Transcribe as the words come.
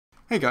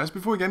Hey guys,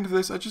 before we get into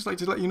this, I'd just like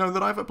to let you know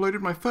that I've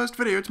uploaded my first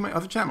video to my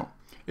other channel.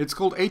 It's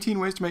called 18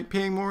 Ways to Make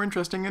Peeing More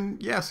Interesting,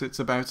 and yes, it's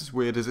about as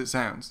weird as it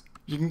sounds.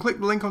 You can click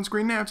the link on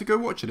screen now to go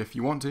watch it if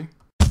you want to.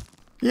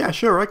 Yeah,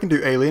 sure, I can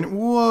do Alien.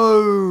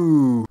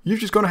 Whoa! You've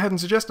just gone ahead and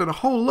suggested a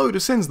whole load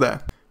of sins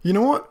there. You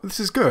know what? This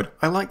is good.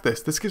 I like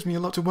this. This gives me a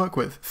lot to work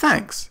with.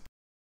 Thanks!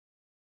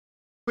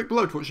 Click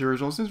below to watch the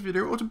original sins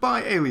video or to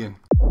buy Alien.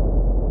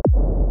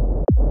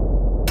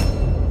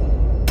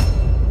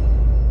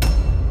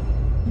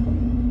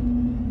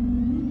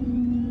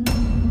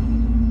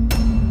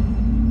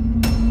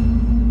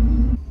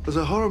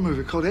 There's a horror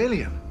movie called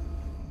Alien.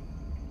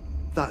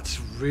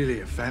 That's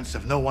really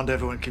offensive. No wonder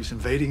everyone keeps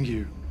invading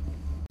you.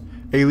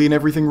 Alien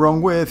everything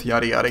wrong with,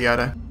 yada yada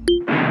yada.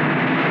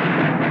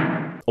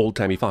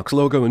 Old-timey Fox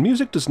logo and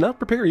music does not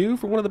prepare you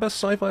for one of the best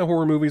sci-fi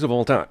horror movies of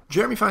all time.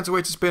 Jeremy finds a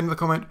way to spin the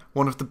comment,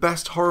 one of the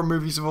best horror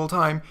movies of all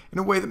time, in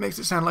a way that makes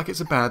it sound like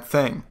it's a bad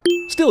thing.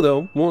 Still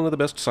though, one of the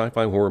best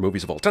sci-fi horror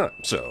movies of all time,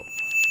 so...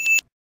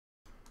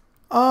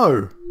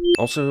 Oh.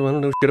 Also, I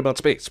don't know shit about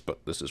space,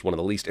 but this is one of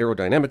the least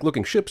aerodynamic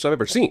looking ships I've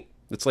ever seen.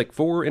 It's like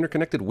 4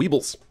 interconnected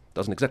weebles.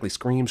 Doesn't exactly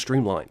scream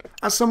streamlined.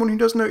 As someone who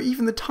doesn't know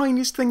even the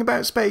tiniest thing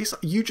about space,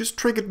 you just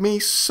triggered me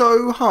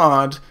so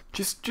hard.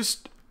 Let's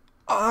just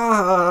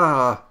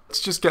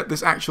get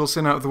this actual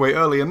sin out of the way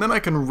early and then I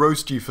can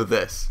roast you for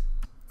this.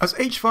 As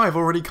H5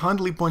 already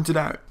kindly pointed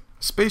out,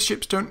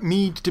 spaceships don't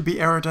need to be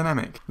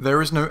aerodynamic.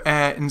 There is no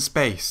air in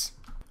space.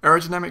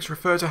 Aerodynamics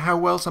refer to how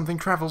well something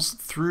travels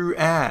through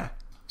air.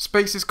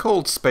 Space is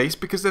called space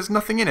because there's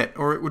nothing in it,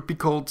 or it would be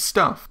called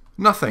stuff.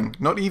 Nothing,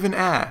 not even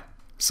air.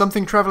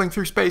 Something travelling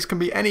through space can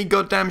be any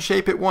goddamn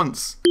shape it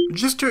wants.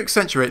 Just to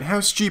accentuate how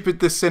stupid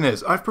this sin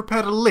is, I've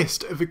prepared a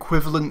list of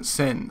equivalent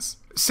sins.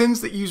 Sins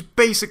that use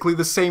basically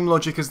the same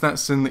logic as that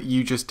sin that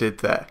you just did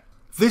there.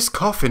 This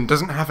coffin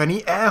doesn't have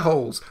any air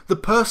holes. The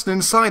person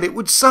inside it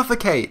would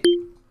suffocate.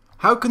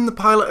 How can the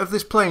pilot of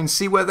this plane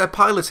see where they're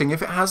piloting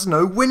if it has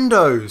no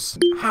windows?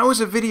 How is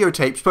a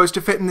videotape supposed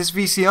to fit in this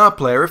VCR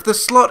player if the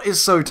slot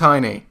is so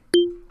tiny?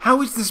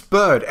 How is this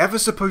bird ever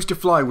supposed to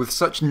fly with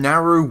such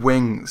narrow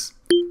wings?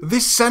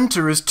 This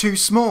centre is too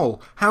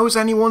small. How is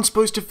anyone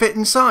supposed to fit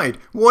inside?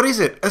 What is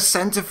it, a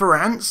centre for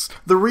ants?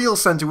 The real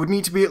centre would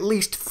need to be at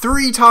least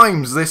 3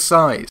 times this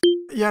size.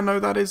 Yeah, no,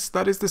 that is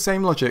the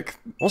same logic.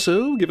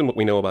 Also, given what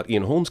we know about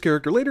Ian Holmes'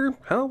 character later,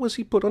 how was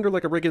he put under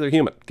like a regular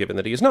human, given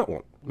that he is not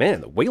one?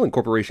 Man, the Weyland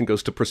Corporation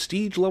goes to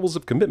prestige levels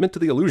of commitment to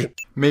the illusion.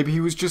 Maybe he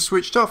was just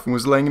switched off and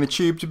was laying in a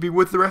tube to be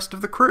with the rest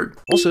of the crew.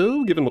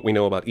 Also, given what we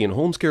know about Ian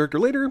Holmes' character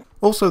later...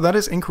 Also, that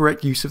is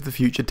incorrect use of the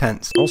future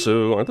tense.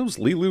 Also, aren't those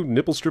Lilu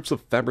nipple strips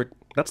of fabric?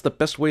 That's the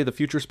best way the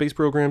future space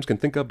programs can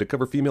think of to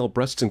cover female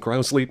breasts in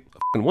cryosleep.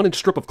 A 1-inch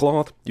strip of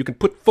cloth. You can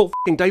put full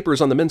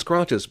diapers on the men's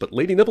crotches, but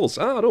lady nipples,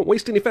 don't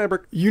waste any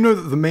fabric. You know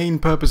that the main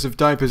purpose of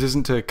diapers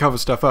isn't to cover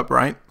stuff up,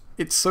 right?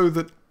 It's so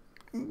that...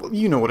 Well,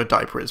 you know what a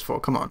diaper is for,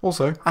 come on.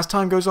 Also, as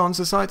time goes on,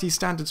 society's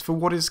standards for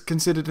what is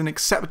considered an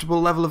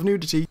acceptable level of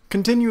nudity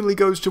continually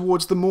goes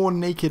towards the more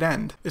naked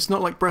end. It's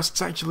not like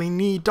breasts actually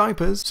need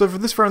diapers, so for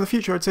this far in the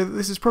future I'd say that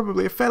this is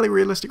probably a fairly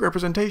realistic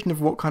representation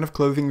of what kind of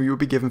clothing we would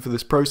be given for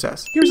this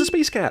process. Here's a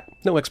space cat.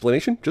 No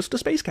explanation, just a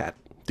space cat.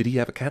 Did he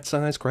have a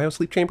cat-sized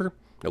cryosleep chamber?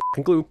 No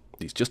f***ing clue.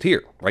 He's just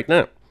here, right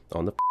now,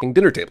 on the f***ing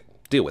dinner table.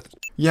 Deal with it.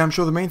 Yeah, I'm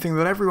sure the main thing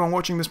that everyone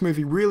watching this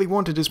movie really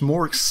wanted is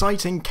more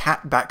exciting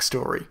cat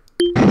backstory.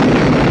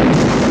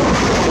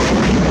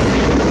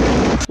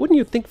 Wouldn't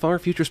you think far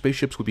future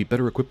spaceships would be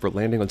better equipped for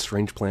landing on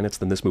strange planets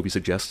than this movie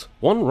suggests?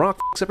 One rock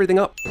f***s everything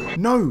up.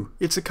 No,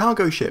 it's a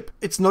cargo ship.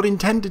 It's not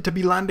intended to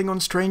be landing on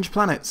strange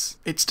planets.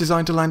 It's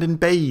designed to land in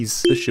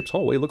bays. This ship's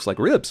hallway looks like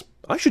ribs.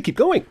 I should keep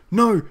going.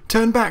 No,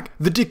 turn back.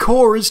 The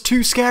decor is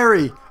too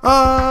scary.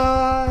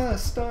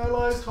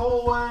 Stylized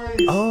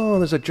hallways. Oh,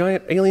 there's a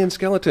giant alien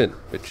skeleton.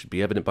 It should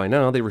be evident by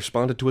now they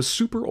responded to a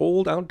super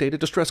old, outdated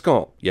distress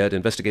call. Yet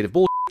investigative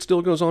bullshit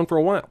still goes on for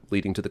a while,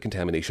 leading to the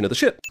contamination of the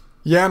ship.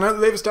 Yeah, now that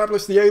they've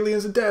established the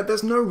aliens are dead,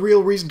 there's no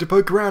real reason to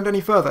poke around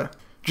any further.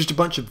 Just a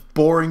bunch of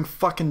boring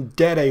fucking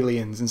dead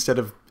aliens instead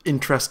of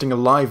interesting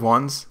alive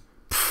ones.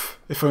 Pfft,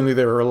 if only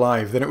they were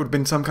alive, then it would have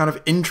been some kind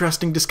of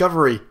interesting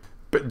discovery.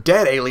 But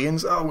dead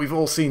aliens? Oh, we've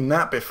all seen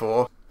that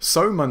before.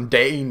 So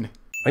mundane.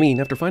 I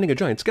mean, after finding a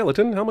giant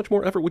skeleton, how much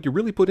more effort would you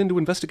really put into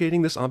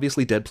investigating this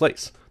obviously dead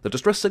place? The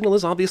distress signal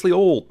is obviously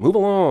old. Move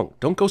along.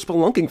 Don't go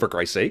spelunking, for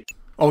Christ's sake.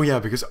 Oh yeah,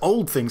 because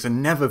old things are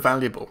never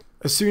valuable.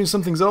 As soon as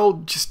something's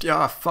old, just,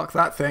 fuck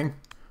that thing.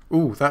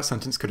 Ooh, that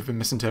sentence could have been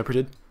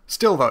misinterpreted.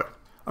 Still though,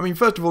 I mean,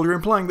 first of all, you're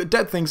implying that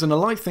dead things and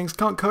alive things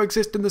can't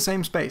coexist in the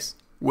same space.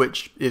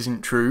 Which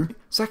isn't true.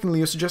 Secondly,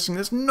 you're suggesting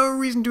there's no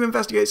reason to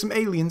investigate some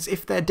aliens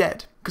if they're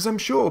dead. Because I'm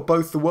sure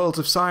both the worlds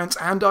of science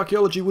and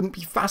archaeology wouldn't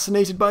be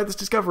fascinated by this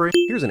discovery.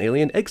 Here's an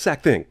alien egg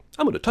sac thing.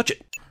 I'm gonna touch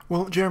it.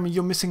 Well, Jeremy,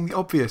 you're missing the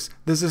obvious.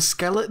 There's a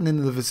skeleton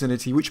in the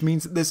vicinity, which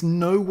means that there's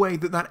no way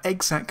that that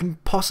egg sac can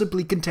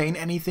possibly contain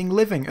anything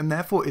living, and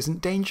therefore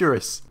isn't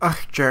dangerous. Ugh,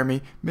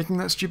 Jeremy, making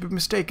that stupid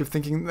mistake of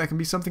thinking that there can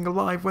be something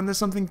alive when there's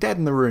something dead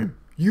in the room.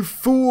 You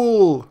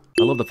fool!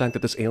 I love the fact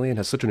that this alien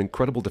has such an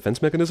incredible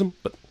defense mechanism,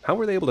 but how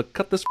are they able to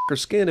cut this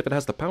f***er's skin if it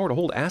has the power to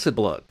hold acid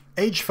blood?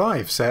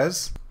 H5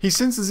 says, he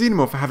sins the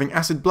xenomorph for having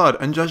acid blood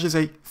and judges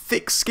a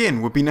thick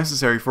skin would be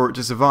necessary for it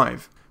to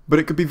survive. But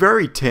it could be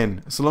very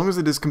tin, so long as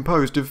it is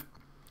composed of...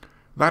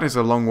 That is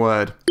a long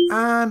word.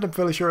 And I'm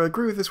fairly sure I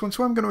agree with this one,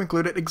 so I'm going to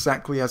include it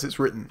exactly as it's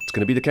written. It's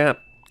gonna be the cat.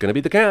 Gonna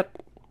be the cat.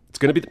 It's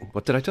gonna be the...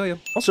 What did I tell you?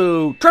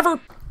 Also, Trevor!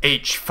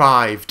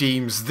 H5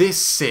 deems this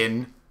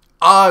sin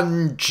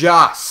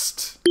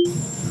unjust.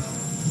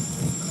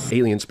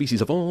 Alien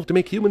species evolved to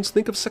make humans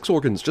think of sex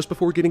organs just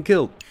before getting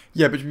killed.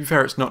 Yeah, but to be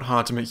fair, it's not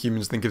hard to make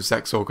humans think of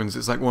sex organs.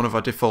 It's like one of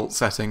our default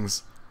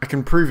settings. I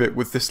can prove it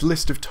with this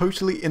list of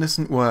totally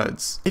innocent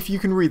words. If you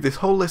can read this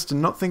whole list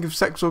and not think of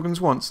sex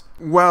organs once,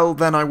 well,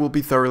 then I will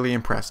be thoroughly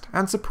impressed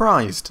and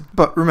surprised.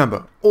 But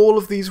remember, all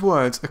of these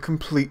words are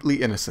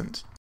completely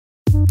innocent.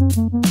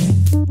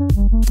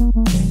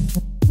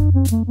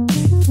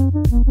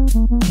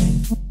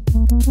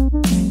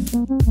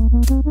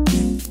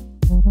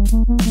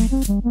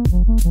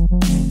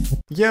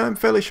 Yeah, I'm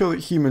fairly sure that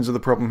humans are the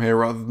problem here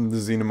rather than the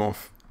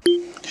xenomorph.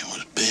 It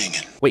was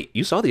banging. Wait,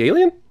 you saw the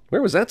alien?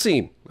 Where was that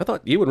scene? I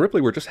thought you and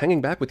Ripley were just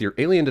hanging back with your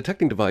alien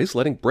detecting device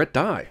letting Brett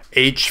die.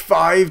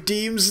 H5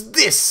 deems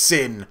this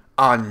sin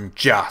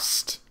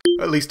unjust.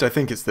 At least I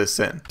think it's this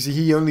sin. See,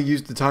 he only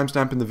used the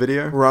timestamp in the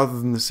video rather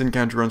than the sin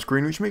counter on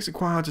screen, which makes it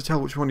quite hard to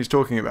tell which one he's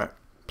talking about.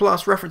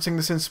 Plus, referencing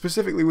the sin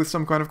specifically with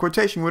some kind of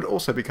quotation would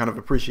also be kind of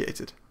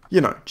appreciated.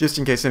 You know, just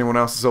in case anyone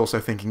else is also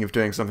thinking of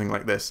doing something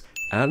like this.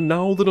 And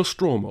now the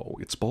Nostromo,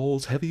 its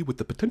balls heavy with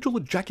the potential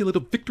ejaculate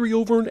of victory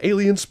over an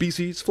alien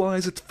species,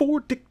 flies its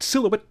four-dicked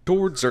silhouette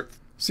towards Earth.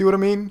 See what I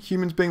mean?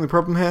 Humans being the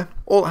problem here?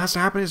 All that has to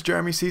happen is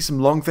Jeremy sees some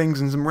long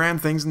things and some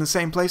round things in the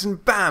same place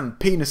and BAM!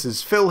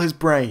 Penises fill his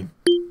brain.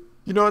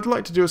 You know, I'd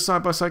like to do a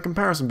side-by-side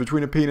comparison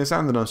between a penis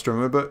and the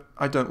Nostromo, but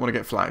I don't want to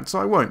get flagged, so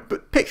I won't.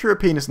 But picture a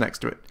penis next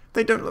to it.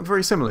 They don't look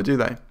very similar, do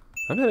they?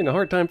 I'm having a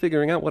hard time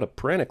figuring out what a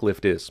pranic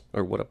lift is,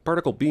 or what a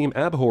particle beam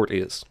abhort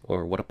is,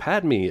 or what a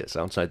Padme is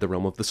outside the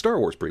realm of the Star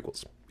Wars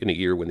prequels, in a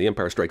year when The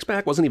Empire Strikes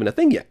Back wasn't even a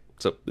thing yet.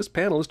 So this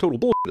panel is total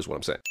bullshit is what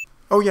I'm saying.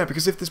 Oh yeah,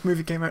 because if this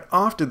movie came out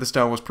after the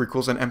Star Wars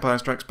prequels and Empire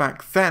Strikes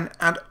Back, then,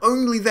 and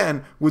only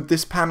then, would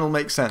this panel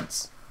make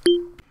sense.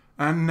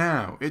 And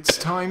now, it's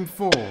time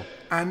for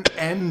an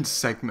end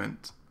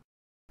segment.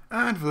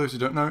 And for those who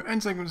don't know,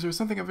 end segments are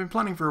something I've been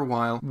planning for a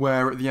while,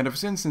 where at the end of a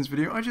Simpsons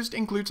video I just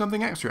include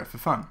something extra for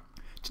fun.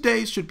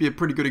 Today's should be a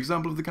pretty good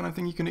example of the kind of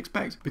thing you can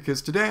expect,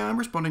 because today I'm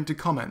responding to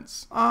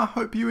comments. I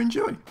hope you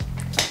enjoy.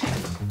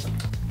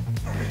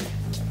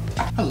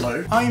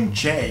 Hello, I'm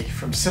Jay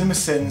from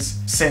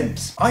CinemaSins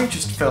Sins. I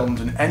just filmed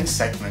an end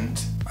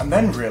segment and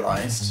then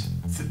realised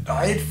that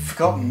I had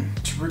forgotten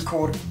to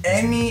record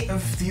any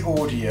of the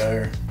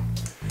audio.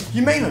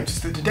 You may notice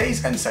that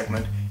today's end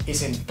segment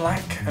is in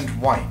black and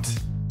white.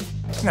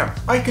 Now,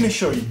 I can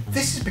assure you,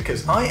 this is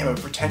because I am a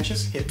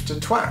pretentious hipster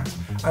twat,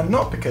 and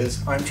not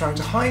because I'm trying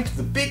to hide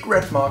the big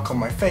red mark on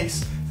my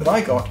face that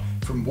I got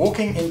from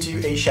walking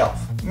into a shelf.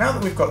 Now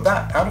that we've got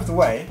that out of the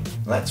way,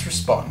 let's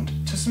respond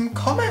to some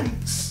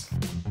comments.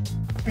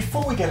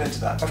 Before we get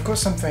into that, I've got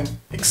something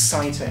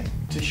exciting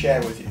to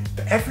share with you.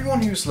 For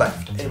everyone who's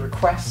left a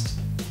request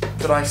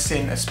that I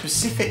sin a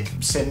specific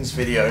Sins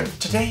video,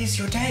 today is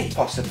your day.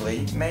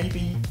 Possibly,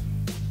 maybe,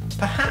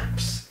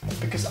 perhaps,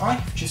 because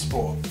I've just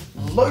bought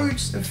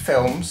loads of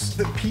films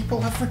that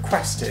people have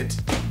requested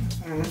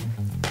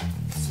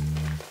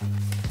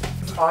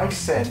that I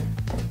sin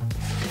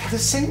the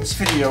Sins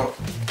video.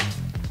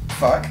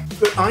 Fuck.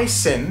 That I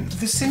sin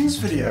the Sins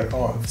video.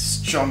 Oh, it's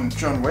John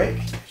Wick.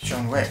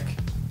 John Wick.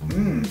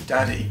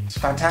 Daddy. It's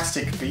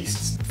Fantastic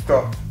Beasts. We've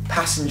got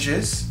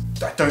Passengers.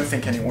 I don't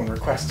think anyone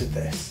requested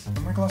this.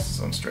 Are my glasses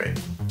on straight?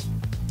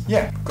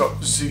 Yeah, we've got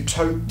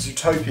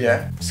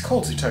Zootopia. It's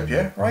called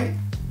Zootopia, right?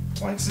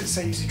 Why does it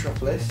say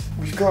Zootropolis?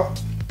 We've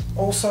got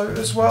also,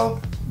 as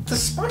well, the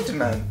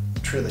Spider-Man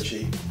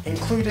trilogy,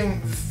 including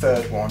the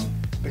third one,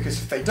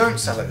 because if they don't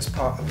sell it as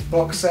part of the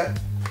box set,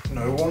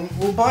 no one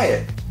will buy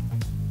it.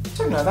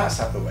 So now that's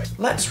out of the way.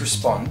 Let's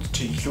respond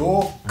to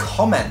your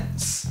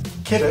comments.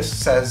 Kiddus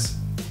says,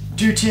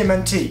 do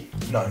TMNT?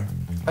 No.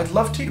 I'd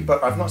love to,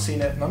 but I've not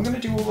seen it, and I'm going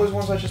to do all those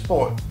ones I just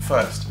bought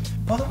first.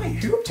 By the way,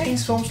 who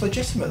obtains films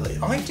legitimately?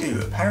 I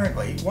do,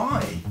 apparently.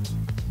 Why?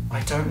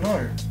 I don't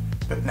know.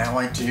 But now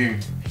I do.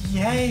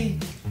 Yay!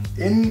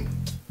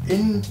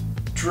 Indranil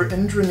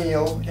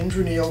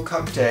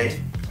Kukde,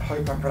 I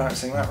hope I'm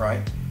pronouncing that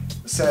right,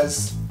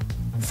 says,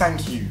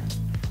 thank you.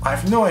 I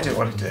have no idea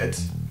what it did,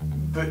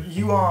 but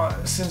you are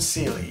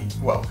sincerely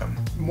welcome.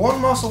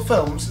 One Muscle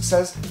Films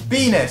says,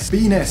 Venus!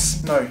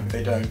 Venus! No,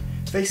 they don't.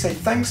 They say,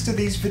 thanks to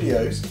these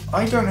videos,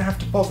 I don't have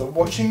to bother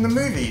watching the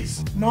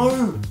movies.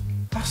 No!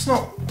 That's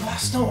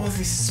not what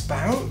this is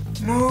about.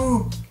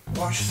 No,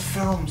 watch the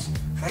films.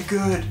 They're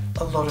good.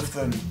 A lot of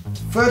them.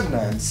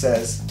 Ferdinand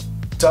says,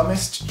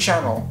 dumbest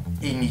channel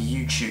in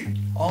YouTube.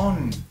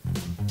 On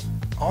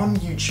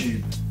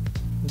YouTube.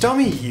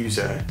 Dummy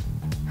user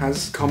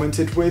has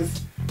commented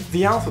with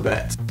the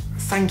alphabet.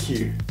 Thank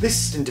you.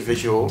 This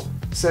individual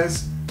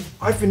says,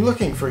 I've been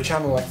looking for a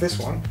channel like this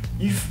one.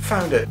 You've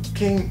found it.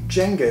 King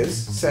Jengas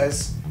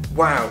says,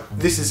 wow,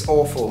 this is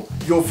awful.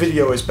 Your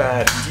video is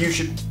bad. You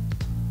should...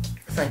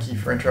 Thank you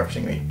for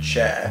interrupting me,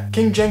 Chair.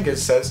 King Jengas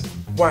says,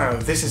 wow,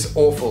 this is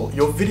awful.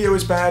 Your video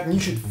is bad and you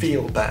should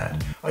feel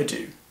bad. I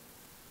do.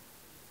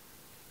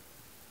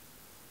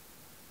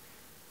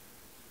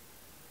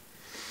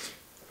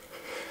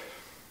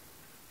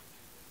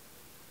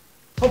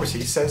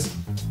 Poverty says,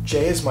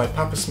 Jay is my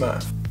Papa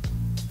Smurf.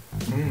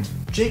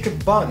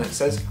 Jacob Barnett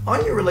says,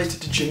 aren't you related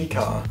to Jimmy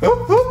Carr?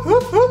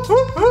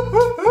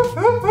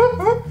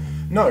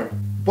 No.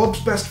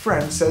 Bob's best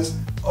friend says,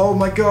 oh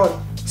my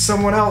god,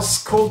 someone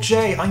else called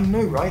Jay. I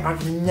know, right?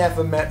 I've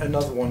never met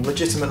another one.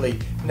 Legitimately,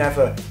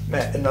 never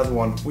met another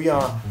one. We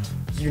are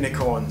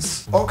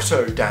unicorns.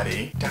 Octo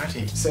Daddy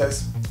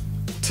says,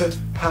 to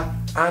ha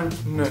an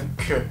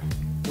k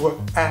w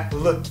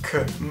l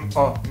k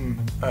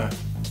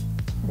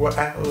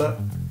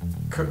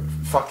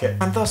fuck it.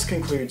 And thus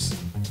concludes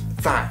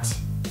that,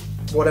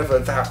 whatever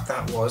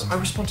that was. I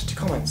responded to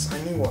comments.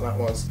 I knew what that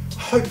was.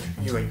 Hope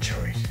you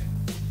enjoyed.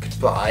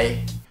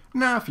 Goodbye.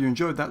 Now, if you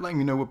enjoyed that, letting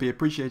me know would be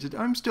appreciated.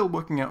 I'm still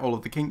working out all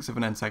of the kinks of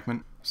an end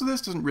segment, so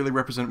this doesn't really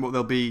represent what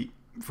they'll be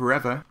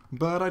forever,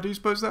 but I do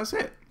suppose that's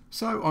it.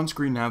 So, on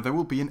screen now, there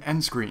will be an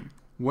end screen,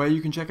 where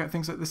you can check out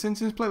things like the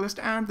Simpsons playlist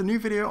and the new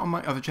video on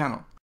my other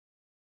channel.